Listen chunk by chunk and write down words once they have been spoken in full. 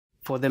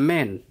For the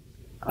men,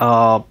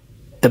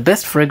 the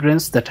best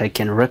fragrance that I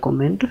can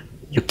recommend,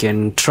 you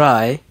can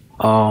try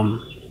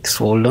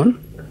hold on,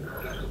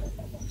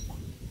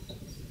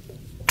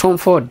 Tom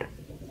Ford.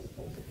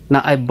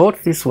 Now I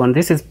bought this one.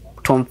 This is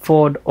Tom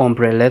Ford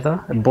Ombre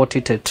Leather. I bought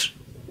it at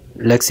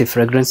Lexi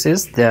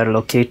Fragrances. They are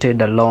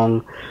located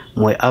along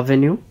Moy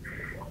Avenue.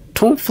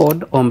 Tom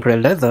Ford Ombre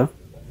Leather,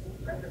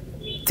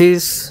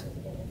 it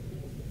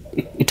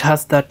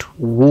has that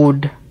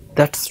wood,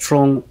 that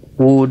strong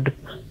wood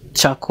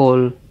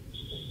charcoal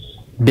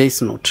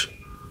base note,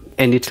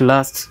 and it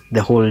lasts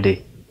the whole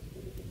day.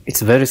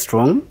 It's very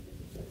strong,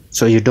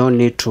 so you don't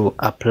need to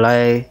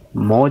apply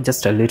more,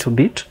 just a little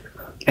bit,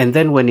 and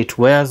then when it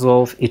wears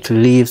off, it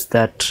leaves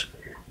that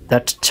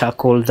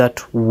charcoal,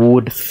 that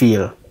wood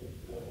feel.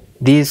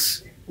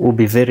 This will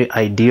be very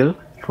ideal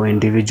for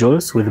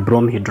individuals with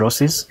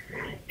bromhidrosis,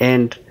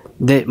 and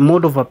the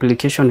mode of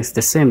application is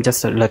the same,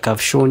 just like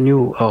I've shown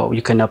you.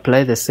 You can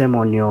apply the same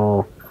on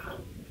your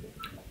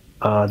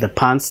the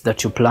pants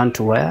that you plan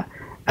to wear.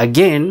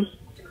 Again,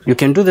 you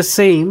can do the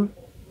same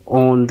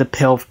on the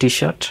pair of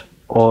t-shirt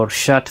or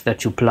shirt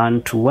that you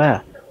plan to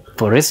wear.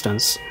 For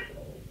instance,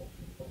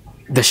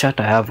 the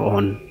shirt I have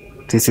on,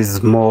 this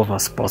is more of a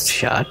sports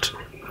shirt.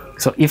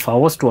 So if I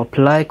was to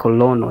apply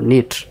cologne on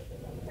it,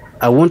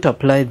 I won't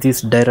apply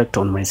this direct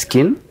on my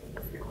skin.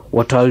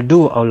 What I'll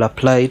do, I'll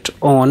apply it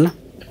on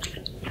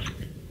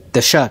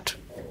the shirt.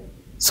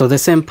 So the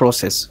same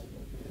process.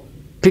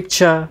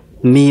 Picture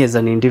me as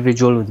an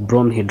individual with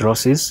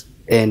bromhidrosis,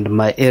 and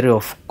my area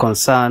of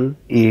concern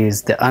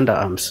is the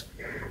underarms.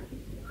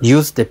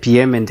 Use the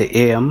PM and the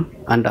AM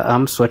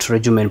underarm sweat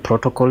regimen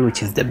protocol,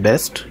 which is the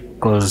best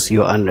because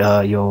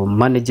you're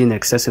managing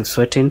excessive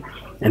sweating,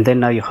 and then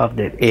now you have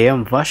the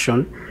AM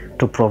version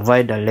to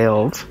provide a layer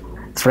of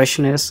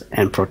freshness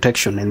and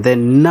protection, and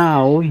then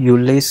now you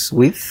lace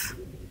with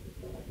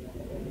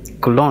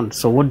cologne.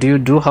 So what do you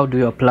do? How do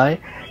you apply?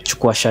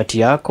 Chukua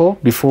shati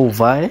yako before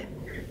uvae,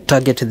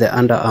 target the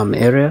underarm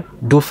area,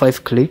 do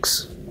 5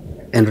 clicks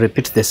and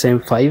repeat the same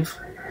 5,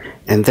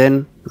 and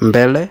then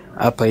mbele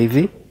hapa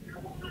hivi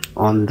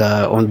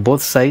on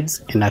both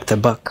sides and at the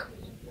back,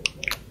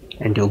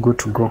 and you're good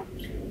to go.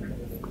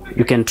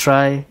 You can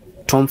try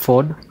Tom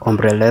Ford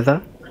Ombre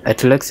Leather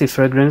at Lexi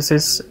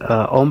Fragrances.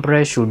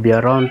 Ombre should be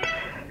around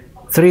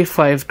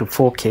 3.5 to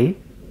 4K,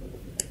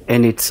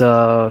 and it's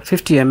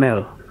 50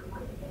 ml.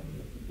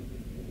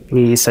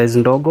 Ni size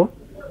ndogo,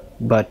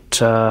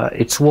 but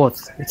it's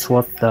worth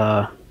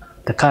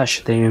the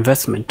cash, the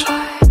investment.